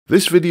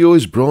This video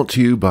is brought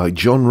to you by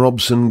John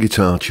Robson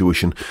Guitar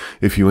Tuition.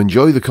 If you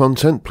enjoy the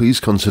content,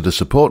 please consider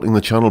supporting the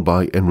channel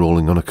by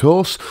enrolling on a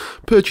course,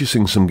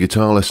 purchasing some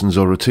guitar lessons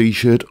or a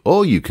t-shirt,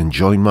 or you can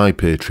join my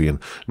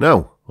Patreon.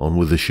 Now, on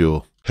with the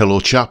show. Hello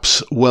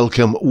chaps,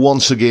 welcome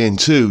once again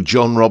to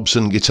John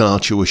Robson Guitar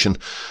Tuition.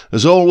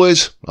 As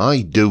always,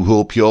 I do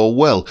hope you're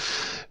well.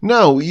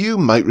 Now, you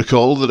might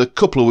recall that a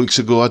couple of weeks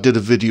ago I did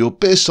a video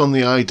based on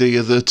the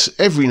idea that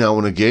every now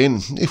and again,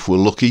 if we're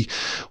lucky,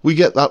 we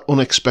get that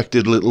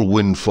unexpected little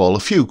windfall. A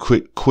few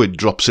quid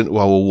drops into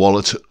our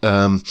wallet,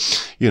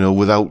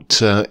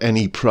 without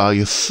any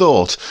prior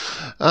thought.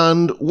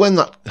 And when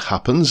that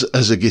happens,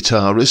 as a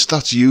guitarist,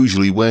 that's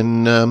usually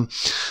when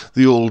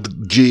the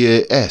old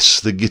GAS,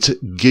 the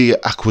gear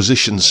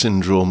acquisition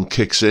syndrome,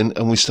 kicks in,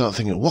 and we start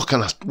thinking, what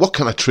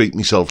can I treat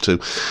myself to?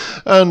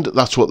 And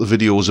that's what the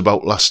video was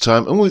about last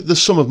time. And the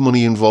sum of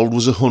money involved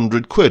was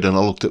 100 quid, and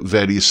I looked at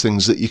various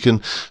things that you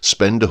can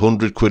spend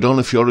 100 quid on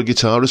if you're a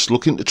guitarist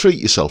looking to treat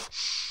yourself.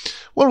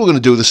 Well, we're going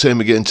to do the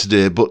same again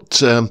today, but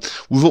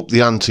we've upped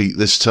the ante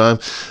this time.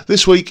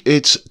 This week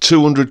it's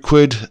 200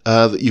 quid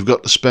that you've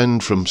got to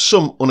spend from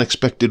some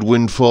unexpected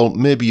windfall.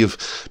 Maybe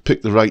you've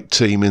picked the right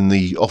team in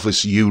the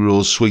Office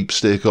Euros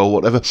sweepstake or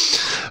whatever,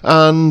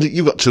 and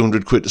you've got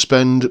 200 quid to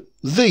spend.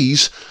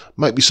 These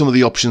might be some of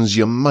the options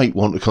you might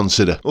want to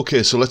consider.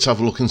 Okay, so let's have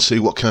a look and see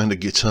what kind of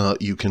guitar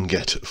you can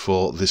get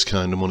for this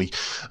kind of money.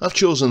 I've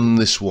chosen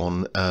this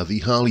one,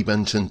 the Harley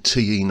Benton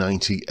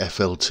TE90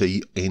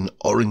 FLT in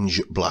Orange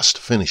Blast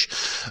finish.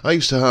 I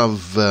used to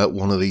have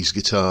one of these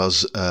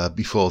guitars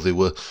before they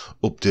were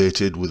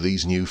updated with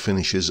these new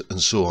finishes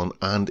and so on,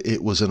 and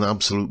it was an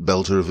absolute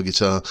belter of a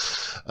guitar.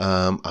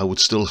 I would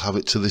still have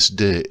it to this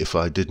day if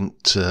I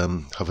didn't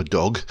have a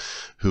dog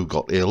who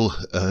got ill,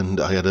 and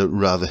I had a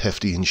rather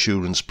hefty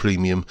insurance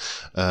premium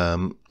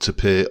to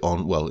pay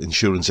on, well,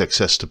 insurance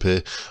excess to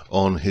pay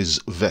on his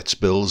vet's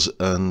bills,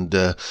 and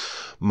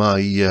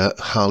my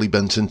Harley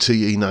Benton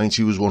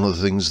TE90 was one of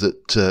the things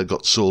that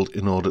got sold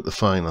in order to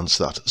finance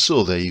that.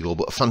 So there you go,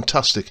 but a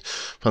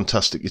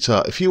fantastic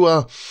guitar. If you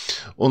are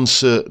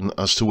uncertain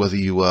as to whether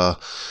you are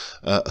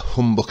a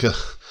humbucker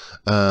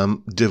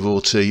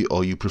devotee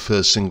or you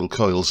prefer single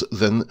coils,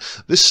 then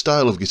this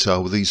style of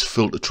guitar with these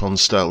Filtertron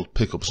style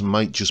pickups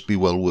might just be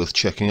well worth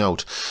checking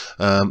out.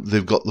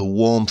 They've got the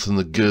warmth and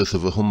the girth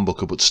of a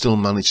humbucker, but still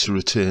manage to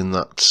retain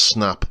that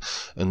snap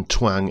and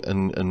twang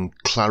and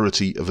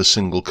clarity of a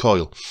single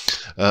coil.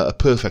 A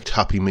perfect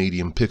happy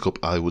medium pickup,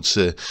 I would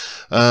say.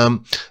 The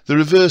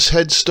reverse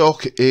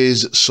headstock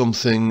is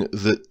something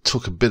that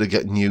took a bit of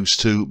getting used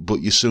to,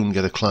 but you soon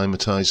get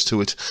acclimatized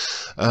to it.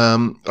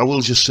 I will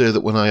just say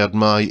that when I had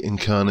my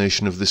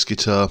incarnation of this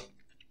guitar,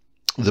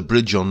 the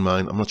bridge on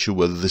mine, I'm not sure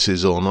whether this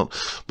is or not,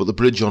 but the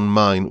bridge on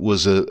mine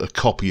was a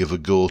copy of a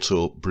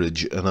Goto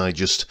bridge, and I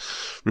just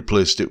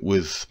replaced it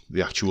with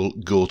the actual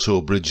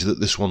Goto bridge that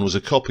this one was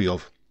a copy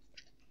of,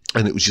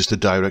 and it was just a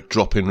direct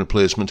drop-in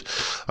replacement.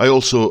 I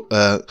also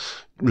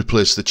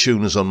replaced the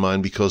tuners on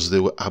mine because they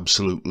were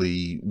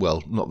absolutely,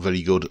 well, not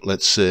very good,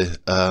 let's say,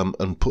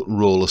 and put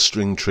roller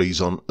string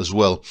trees on as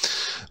well.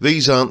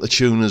 These aren't the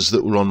tuners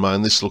that were on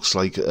mine. This looks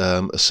like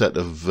a set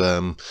of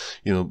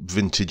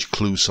vintage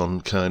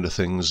Clouson kind of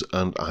things,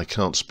 and I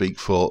can't speak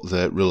for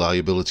their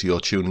reliability or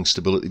tuning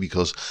stability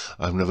because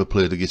I've never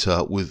played a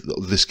guitar with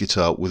this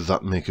guitar with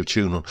that make of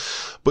tune on.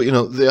 But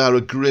they are a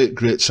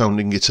great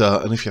sounding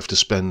guitar, and if you have to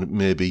spend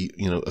maybe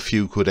a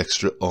few quid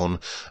extra on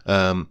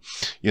a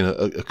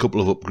couple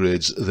of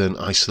upgrades, then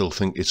I still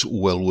think it's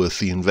well worth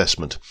the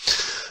investment.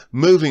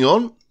 Moving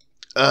on,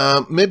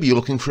 maybe you're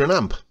looking for an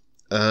amp,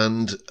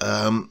 and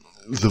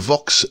the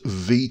Vox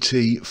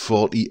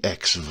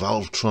VT40X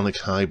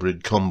Valvetronic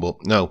Hybrid Combo.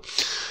 Now,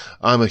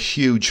 I'm a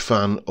huge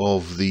fan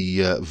of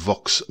the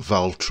Vox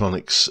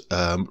Valvetronics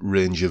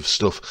range of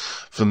stuff.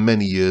 For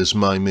many years,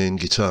 my main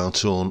guitar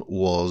tone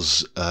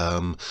was,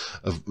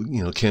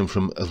 came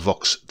from a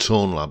Vox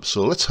Tone Lab.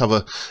 So let's have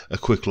a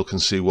quick look and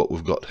see what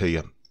we've got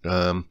here.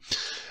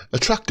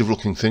 Attractive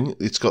looking thing.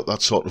 It's got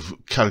that sort of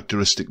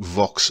characteristic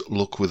Vox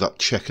look with that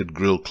checkered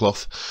grill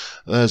cloth.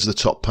 There's the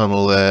top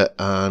panel there,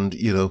 and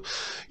you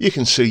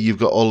can see you've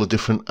got all the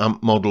different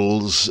amp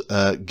models,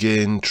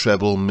 gain,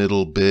 treble,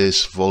 middle,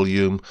 bass,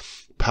 volume,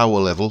 power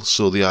level.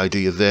 So the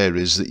idea there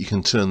is that you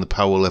can turn the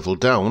power level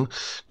down,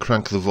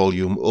 crank the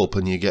volume up,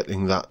 and you're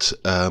getting that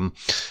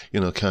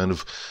kind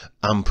of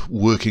amp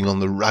working on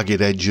the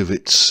ragged edge of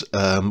its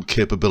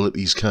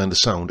capabilities kind of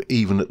sound,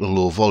 even at the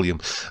low volume.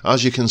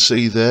 As you can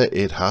see there,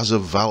 it has a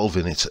valve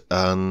in it,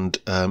 and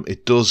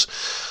it does,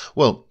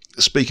 well,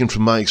 speaking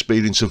from my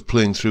experience of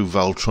playing through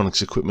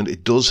Valvetronics equipment,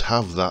 it does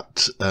have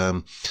that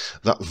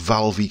that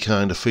valvey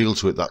kind of feel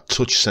to it, that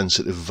touch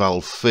sensitive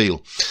valve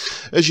feel.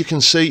 As you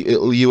can see,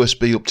 it'll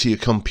USB up to your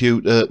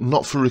computer,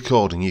 not for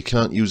recording. You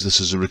can't use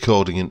this as a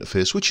recording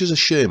interface, which is a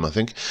shame, I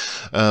think,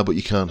 but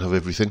you can't have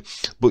everything.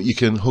 But you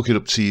can hook it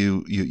up to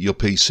your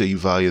PC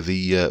via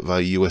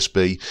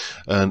USB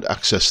and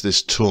access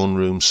this Tone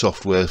Room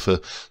software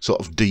for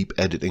sort of deep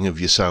editing of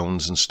your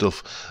sounds and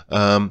stuff.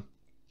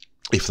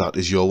 if that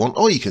is your one,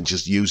 or you can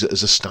just use it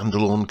as a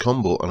standalone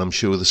combo, and I'm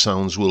sure the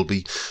sounds will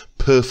be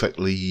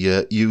perfectly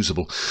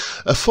usable.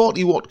 A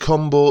 40-watt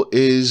combo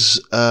is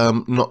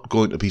not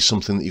going to be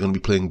something that you're going to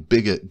be playing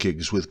bigger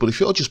gigs with, but if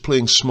you're just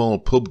playing small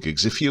pub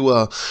gigs, if you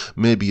are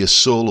maybe a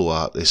solo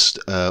artist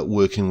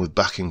working with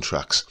backing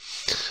tracks,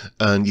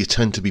 and you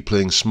tend to be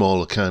playing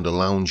smaller kind of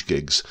lounge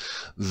gigs,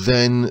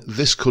 then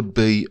this could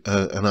be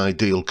an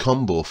ideal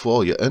combo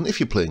for you. And if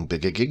you're playing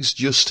bigger gigs,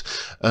 just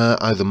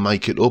either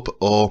mic it up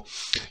or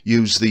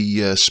use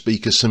the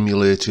speaker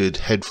simulated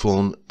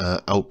headphone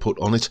output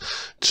on it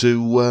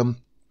to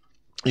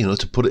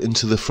to put it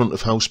into the front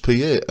of house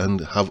PA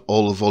and have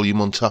all the volume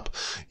on tap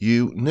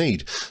you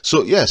need.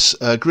 So yes,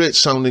 a great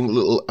sounding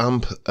little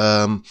amp,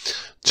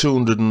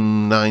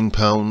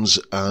 £209,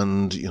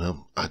 and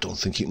I don't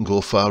think you can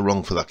go far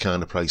wrong for that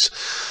kind of price.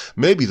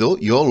 Maybe though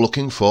you're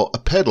looking for a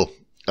pedal,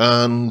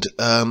 and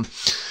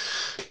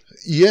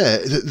yeah,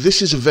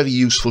 this is a very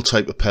useful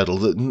type of pedal,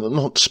 that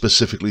not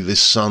specifically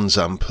this Sans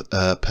amp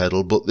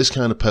pedal, but this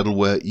kind of pedal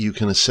where you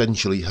can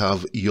essentially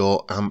have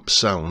your amp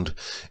sound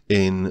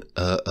in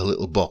a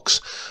little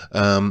box.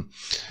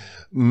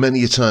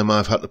 Many a time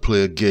I've had to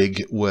play a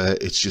gig where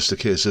it's just a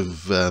case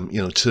of,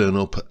 turn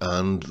up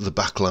and the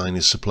back line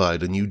is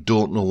supplied and you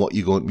don't know what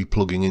you're going to be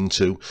plugging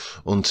into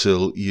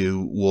until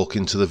you walk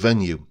into the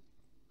venue.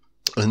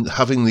 And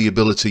having the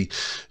ability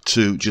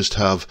to just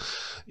have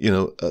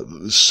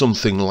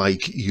something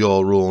like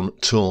your own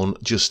tone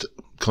just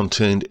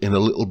contained in a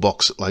little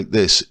box like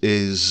this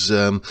is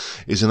an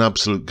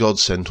absolute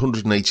godsend.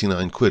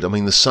 189 quid. I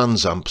mean, the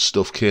Sans amp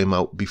stuff came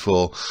out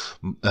before,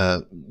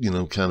 kind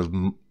of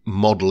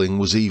modelling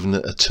was even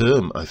a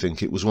term. I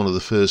think it was one of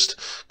the first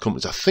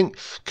companies. I think,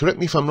 correct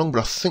me if I'm wrong, but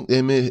I think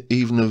they may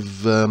even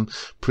have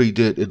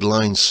predated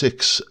Line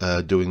 6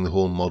 doing the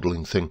whole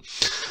modelling thing.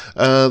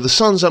 The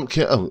Sans amp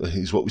came,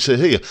 here's what we say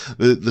here.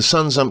 The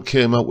Sans amp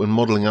came out when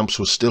modelling amps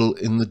were still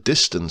in the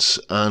distance,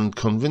 and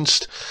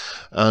convinced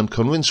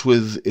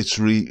with its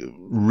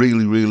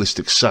really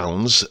realistic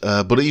sounds,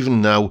 but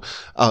even now,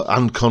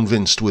 and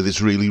convinced with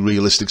its really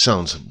realistic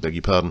sounds, beg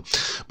your pardon,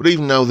 but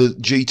even now the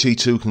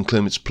GT2 can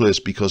claim its place,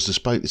 because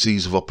despite its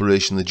ease of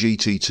operation, the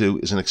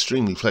GT2 is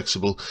extremely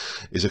flexible,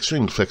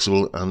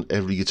 and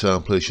every guitar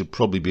player should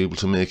probably be able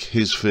to make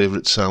his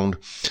favourite sound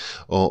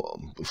or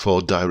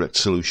for direct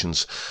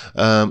solutions.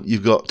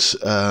 You've got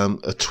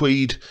a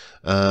tweed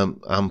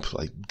amp,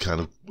 like kind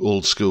of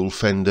old school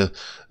Fender,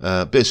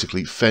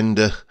 basically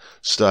Fender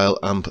style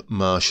amp,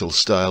 Marshall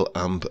style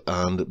amp,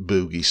 and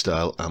Boogie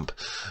style amp.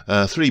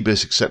 3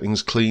 basic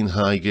settings: clean,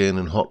 high gain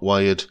and hot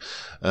wired,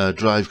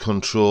 drive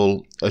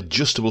control,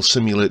 adjustable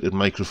simulated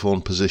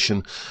microphone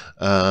position,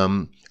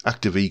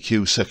 active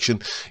EQ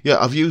section. Yeah,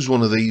 I've used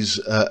one of these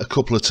a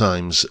couple of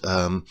times,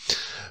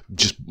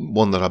 just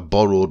one that I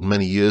borrowed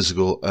many years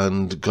ago,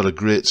 and got a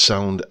great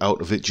sound out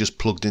of it just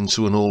plugged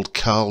into an old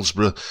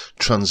Carlsberg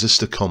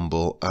transistor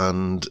combo,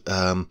 and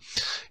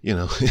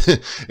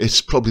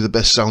it's probably the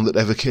best sound that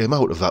ever came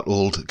out of that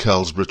old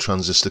Carlsberg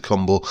transistor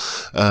combo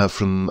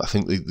from I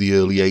think the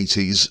early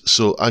 80s.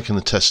 So I can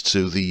attest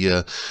to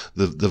the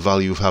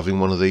value of having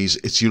one of these.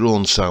 It's your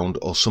own sound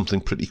or something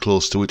pretty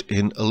close to it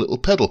in a little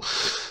pedal.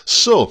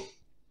 So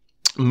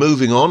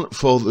moving on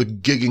for the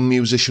gigging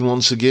musician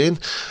once again,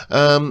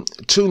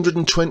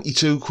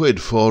 222 quid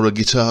for a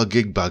guitar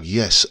gig bag.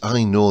 Yes,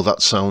 I know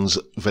that sounds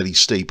very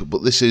steep,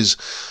 but this is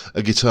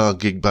a guitar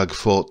gig bag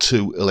for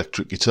 2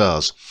 electric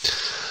guitars.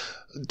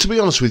 To be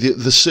honest with you,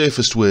 the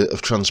safest way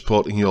of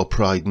transporting your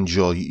pride and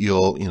joy,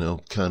 your,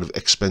 kind of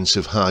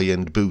expensive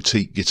high-end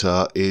boutique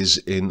guitar, is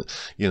in,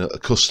 a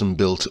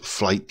custom-built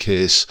flight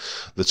case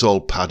that's all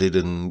padded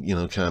and,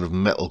 kind of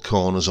metal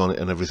corners on it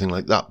and everything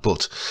like that.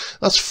 But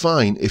that's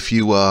fine if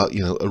you are,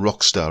 a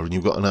rock star and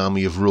you've got an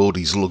army of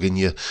roadies lugging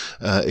your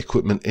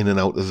equipment in and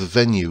out of the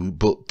venue.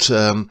 But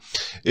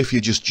if you're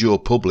just Joe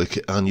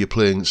Public and you're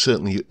playing,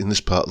 certainly in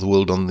this part of the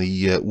world, on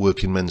the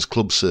working men's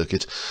club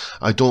circuit,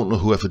 I don't know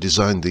whoever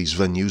designed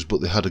these venues, but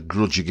they had a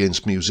grudge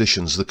against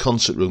musicians. The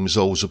concert room is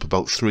always up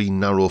about 3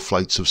 narrow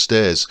flights of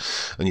stairs,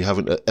 and you're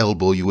having to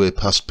elbow your way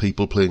past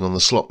people playing on the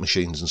slot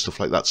machines and stuff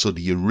like that. So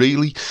do you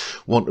really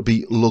want to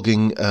be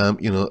lugging, a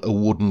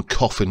wooden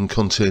coffin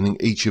containing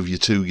each of your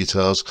 2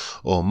 guitars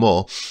or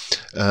more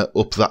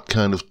up that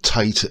kind of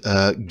tight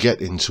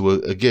get into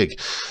a gig?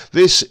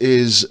 This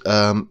is,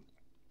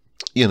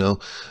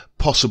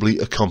 possibly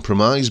a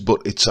compromise,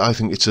 but I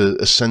think it's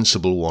a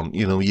sensible one.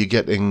 You're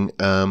getting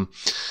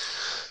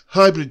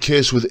hybrid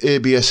case with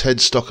ABS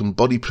headstock and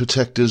body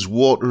protectors,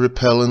 water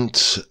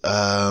repellent,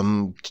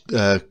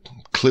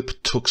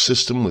 clip tuck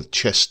system with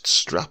chest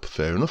strap,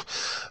 fair enough,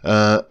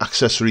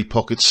 accessory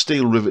pockets,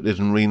 steel riveted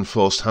and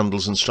reinforced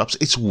handles and straps.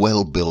 It's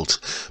well built,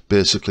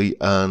 basically,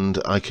 and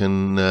I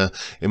can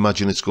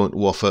imagine it's going to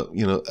offer,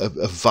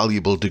 a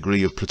valuable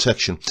degree of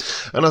protection.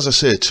 And as I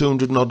say,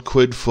 200 odd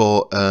quid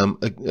for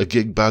a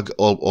gig bag,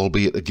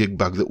 albeit a gig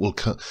bag that will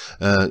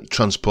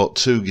transport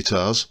 2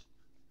 guitars.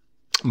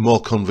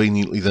 more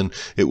conveniently than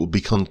it would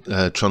be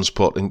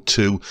transporting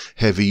 2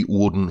 heavy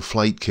wooden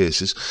flight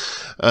cases.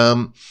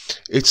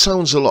 It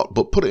sounds a lot,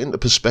 but put it into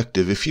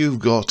perspective. If you've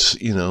got,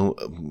 you know,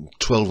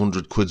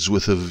 1,200 quid's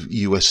worth of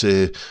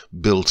USA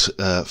built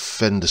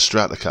Fender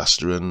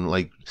Stratocaster and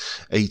like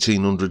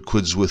 1,800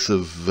 quid's worth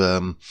of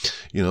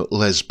you know,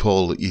 Les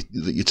Paul that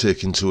you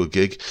take into a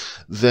gig,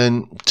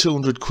 then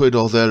 200 quid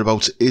or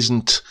thereabouts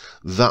isn't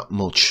that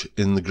much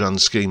in the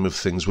grand scheme of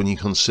things when you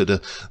consider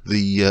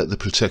the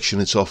protection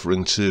it's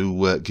offering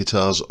to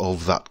guitars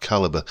of that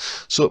caliber.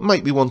 So it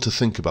might be one to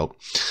think about.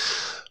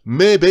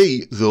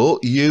 Maybe, though,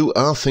 you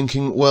are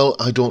thinking, well,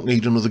 I don't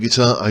need another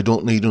guitar, I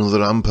don't need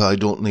another amp, I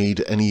don't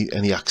need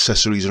any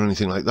accessories or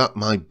anything like that.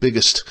 My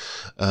biggest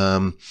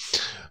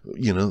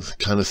you know, the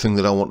kind of thing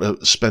that I want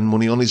to spend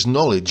money on is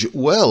knowledge.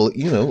 Well,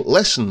 you know,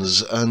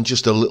 lessons, and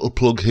just a little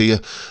plug here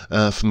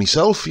for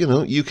myself. You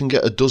know, you can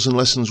get a dozen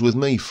lessons with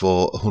me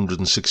for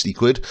 160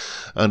 quid,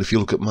 and if you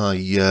look at my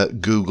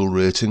Google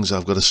ratings,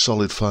 I've got a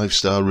solid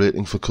 5-star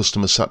rating for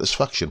customer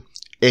satisfaction.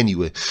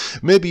 Anyway,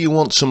 maybe you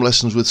want some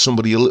lessons with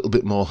somebody a little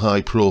bit more high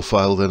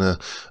profile than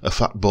a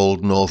fat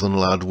bald northern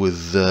lad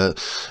with a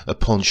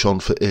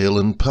penchant for ale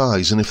and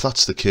pies, and if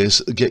that's the case,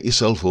 get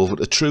yourself over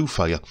to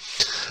Truefire.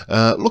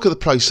 Look at the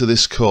price of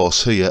this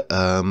course here.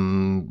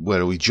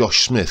 Where are we?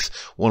 Josh Smith,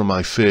 one of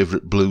my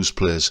favourite blues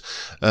players.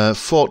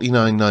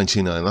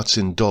 $49.99, that's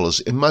in dollars.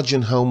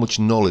 Imagine how much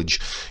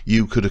knowledge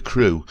you could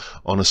accrue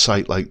on a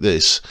site like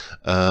this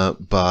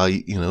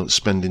by, you know,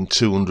 spending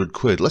 200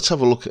 quid. Let's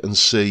have a look and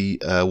see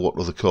what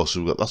other courses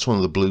we've got. That's one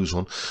of the blues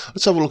one.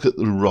 Let's have a look at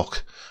the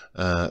rock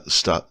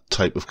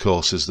type of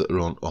courses that are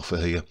on offer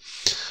here.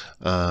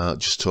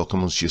 Just talk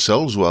amongst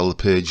yourselves while the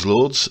page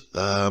loads.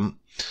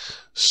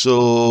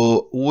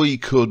 So we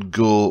could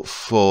go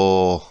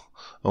for,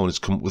 oh, it's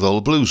come up with all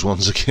the blues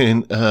ones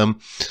again.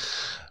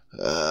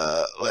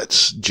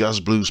 Let's Jazz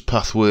Blues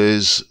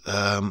Pathways.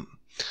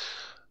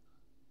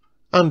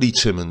 Andy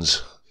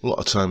Timmons. A lot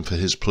of time for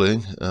his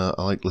playing.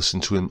 I like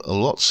listening to him a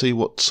lot. See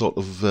what sort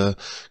of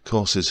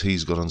courses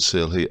he's got on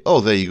sale here.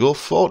 Oh, there you go,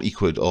 40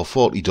 quid or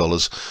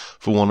 $40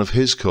 for one of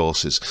his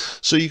courses.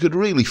 So you could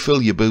really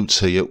fill your boots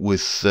here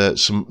with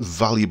some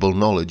valuable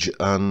knowledge,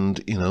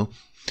 and, you know,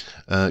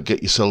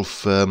 get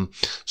yourself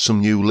some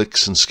new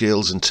licks and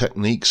scales and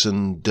techniques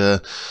and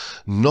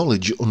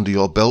knowledge under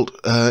your belt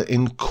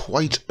in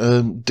quite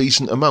a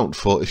decent amount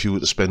for if you were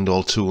to spend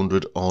all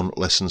 200 on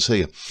lessons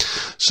here.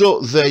 So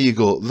there you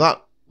go.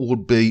 That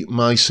would be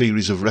my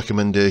series of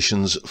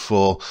recommendations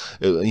for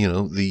you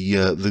know, the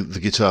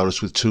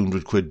guitarist with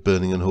 200 quid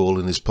burning a hole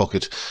in his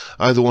pocket.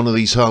 Either one of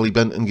these Harley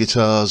Benton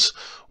guitars,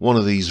 one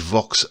of these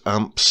Vox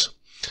amps,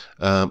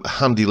 a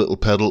handy little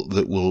pedal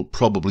that will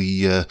probably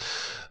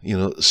you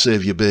know,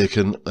 save your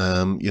bacon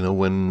you know,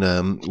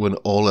 when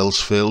all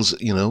else fails.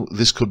 You know,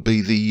 this could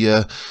be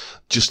the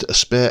just a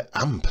spare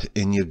amp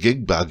in your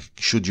gig bag.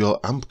 Should your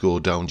amp go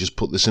down, just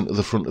put this into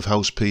the front of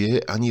house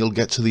PA and you'll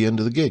get to the end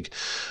of the gig.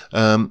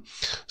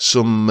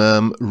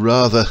 Some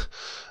rather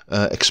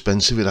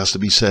expensive, it has to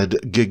be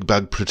said, gig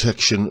bag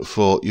protection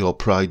for your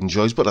pride and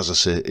joys, but as I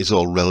say, it's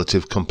all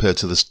relative compared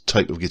to the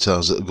type of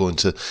guitars that are going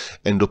to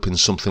end up in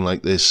something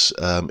like this.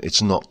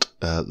 It's not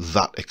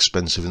that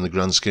expensive in the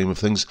grand scheme of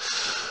things.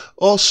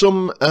 Or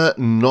some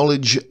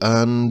knowledge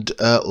and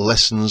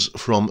lessons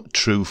from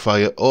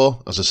Truefire,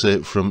 or, as I say,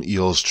 from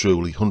yours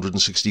truly.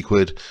 160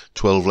 quid,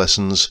 12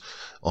 lessons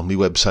on my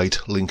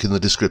website, link in the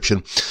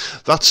description.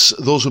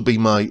 Those would be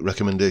my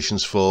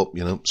recommendations for,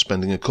 you know,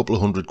 spending a couple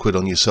of £100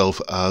 on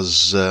yourself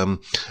as a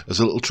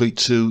little treat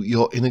to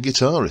your inner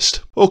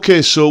guitarist.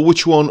 Okay, so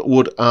which one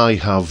would I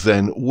have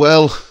then?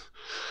 Well,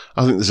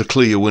 I think there's a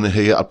clear winner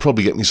here. I'd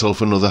probably get myself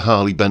another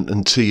Harley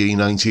Benton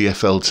TE90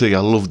 FLT. I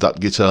loved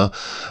that guitar.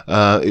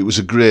 It was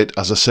a great,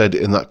 as I said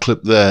in that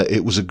clip there,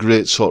 it was a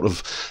great sort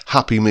of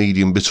happy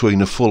medium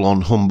between a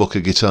full-on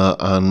humbucker guitar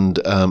and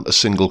a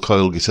single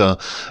coil guitar.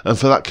 And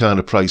for that kind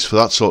of price, for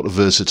that sort of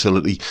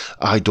versatility,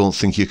 I don't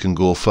think you can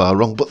go far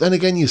wrong. But then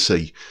again, you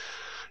see,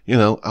 you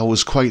know, I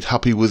was quite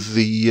happy with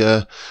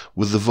the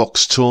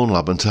Vox Tone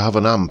Lab, and to have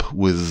an amp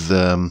with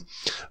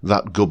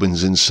that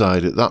gubbins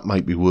inside it, that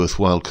might be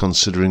worthwhile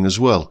considering as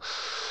well.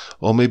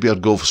 Or maybe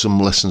I'd go for some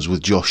lessons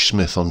with Josh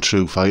Smith on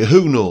Truefire.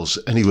 Who knows?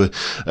 Anyway,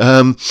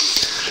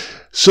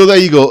 so there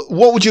you go.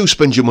 What would you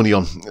spend your money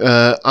on?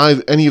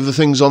 Any of the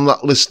things on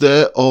that list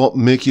there, or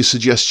make your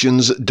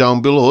suggestions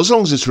down below. As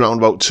long as it's around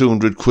about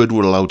 200 quid,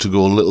 we're allowed to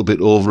go a little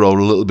bit over or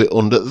a little bit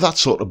under, that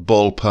sort of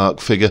ballpark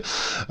figure.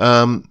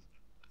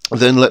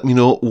 Then let me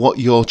know what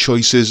your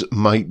choices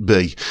might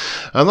be.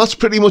 And that's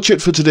pretty much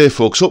it for today,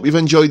 folks. Hope you've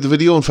enjoyed the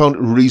video and found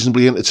it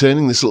reasonably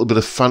entertaining, this little bit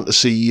of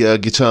fantasy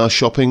guitar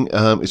shopping.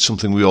 It's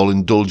something we all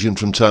indulge in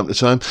from time to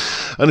time.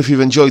 And if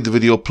you've enjoyed the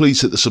video,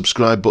 please hit the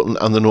subscribe button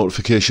and the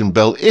notification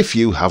bell if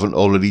you haven't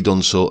already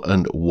done so,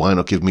 and why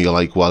not give me a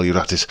like while you're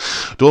at it.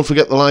 Don't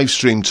forget the live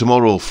stream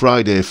tomorrow,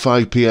 Friday,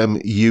 5 PM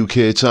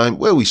UK time,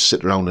 where we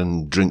sit around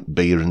and drink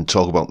beer and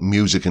talk about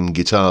music and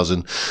guitars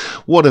and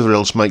whatever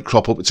else might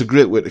crop up. It's a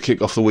great way to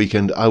kick off the week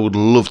weekend. I would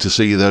love to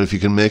see you there if you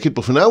can make it.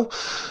 But for now,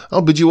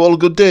 I'll bid you all a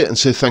good day and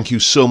say thank you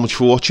so much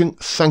for watching.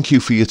 Thank you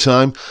for your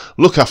time.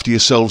 Look after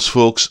yourselves,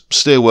 folks.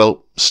 Stay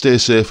well, stay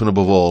safe, and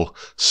above all,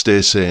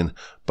 stay sane.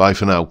 Bye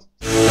for now.